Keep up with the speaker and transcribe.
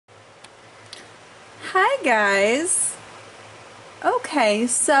Hi guys. Okay,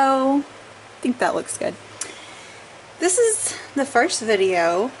 so I think that looks good. This is the first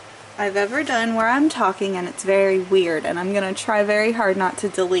video I've ever done where I'm talking and it's very weird, and I'm gonna try very hard not to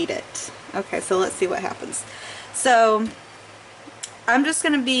delete it. Okay, so let's see what happens. So I'm just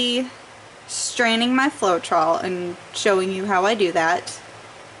gonna be straining my Floetrol and showing you how I do that,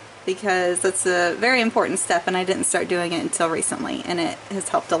 because that's a very important step and I didn't start doing it until recently, and it has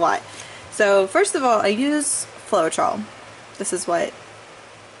helped a lot. So first of all, I use Floetrol. This is what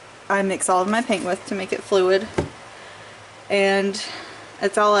I mix all of my paint with to make it fluid, and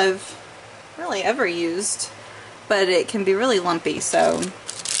it's all I've really ever used, but it can be really lumpy, so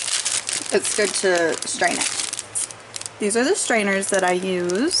it's good to strain it. These are the strainers that I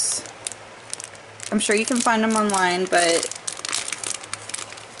use. I'm sure you can find them online, but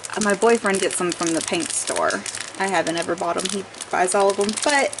my boyfriend gets them from the paint store. I haven't ever bought them. He buys all of them,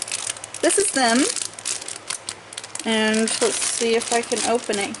 but this is them. And let's see if I can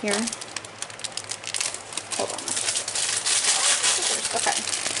open it here. Hold on. Okay.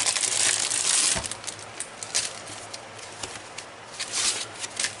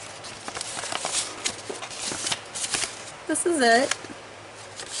 This is it.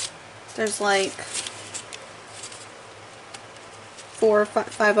 There's like 4 or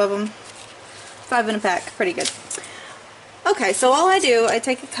 5 of them. 5 in a pack. Pretty good. Okay, so all I do, I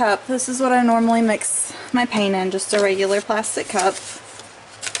take a cup. This is what I normally mix my paint in, just a regular plastic cup.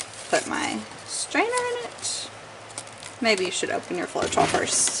 Put my strainer in it. Maybe you should open your Floetrol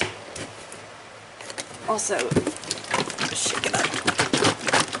first. Also, just shake it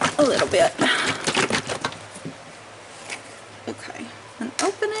up a little bit. Okay, and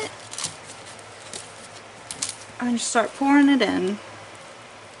open it. And just start pouring it in.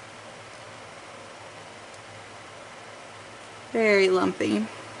 Very lumpy.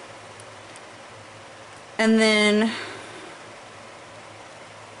 And then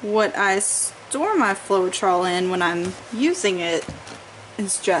what I store my Floetrol in when I'm using it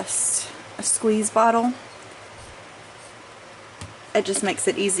is just a squeeze bottle. It just makes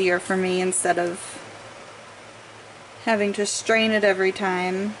it easier for me instead of having to strain it every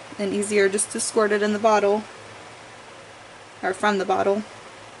time, and easier just to squirt it in the bottle, or from the bottle.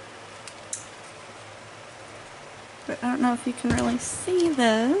 But I don't know if you can really see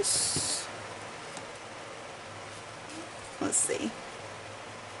this. Let's see.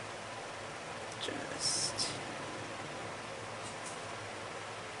 Just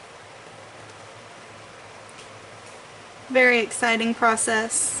very exciting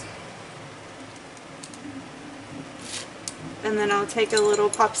process. And then I'll take a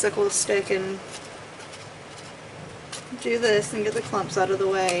little popsicle stick and do this and get the clumps out of the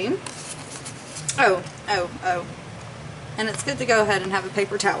way. Oh. And it's good to go ahead and have a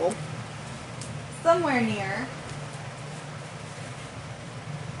paper towel somewhere near.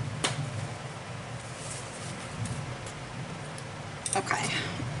 Okay.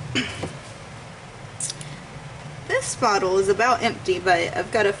 This bottle is about empty, but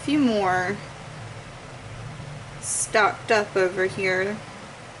I've got a few more stocked up over here.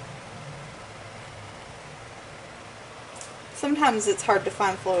 Sometimes it's hard to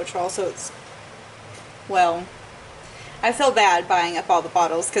find Floetrol, so it's, well, I feel bad buying up all the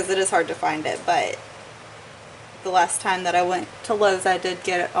bottles because it is hard to find it, but the last time that I went to Lowe's I did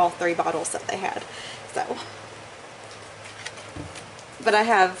get all 3 bottles that they had. So, but I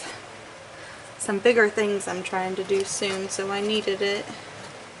have some bigger things I'm trying to do soon, so I needed it.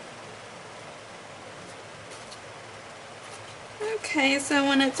 Okay, so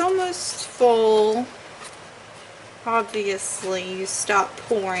when it's almost full, obviously you stop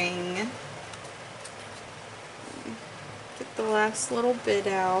pouring. Get the last little bit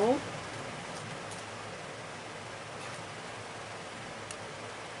out.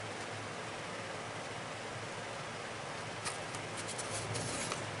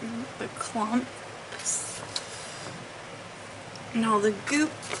 And the clumps. And all the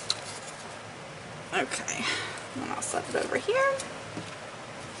goop. Okay, and I'll set it over here.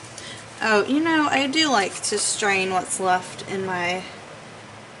 Oh, you know, I do like to strain what's left in my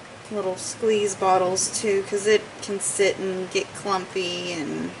little squeeze bottles too, because it can sit and get clumpy,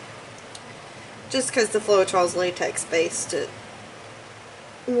 and just because the Floetrol is latex based, it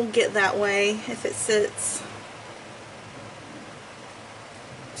will get that way if it sits.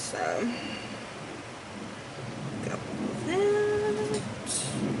 So, go with that.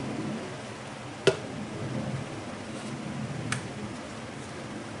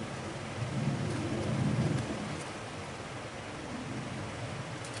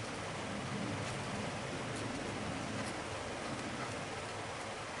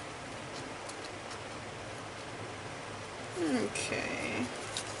 Okay.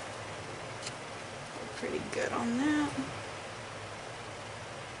 Pretty good on that.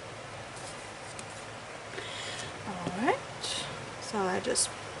 Alright. So I just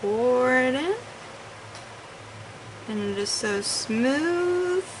pour it in. And it is so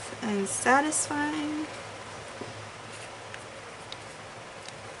smooth and satisfying.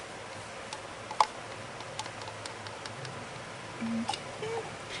 Okay.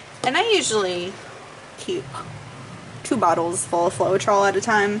 And I usually keep 2 bottles full of Floetrol at a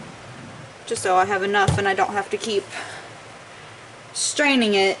time, just so I have enough and I don't have to keep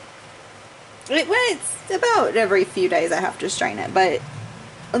straining it. It's about every few days I have to strain it, but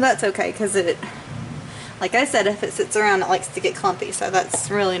that's okay because it, like I said, if it sits around it likes to get clumpy, so that's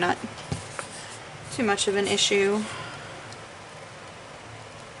really not too much of an issue.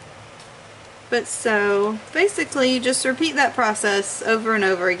 But so basically just repeat that process over and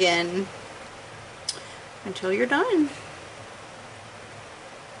over again until you're done.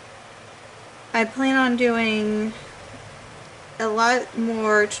 I plan on doing a lot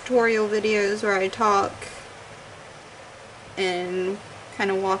more tutorial videos where I talk and kind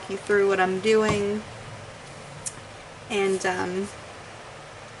of walk you through what I'm doing. And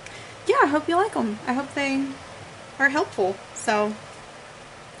yeah, I hope you like them. I hope they are helpful. So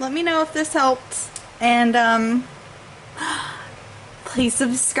let me know if this helped, and please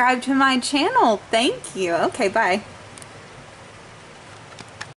subscribe to my channel. Thank you. Okay, bye.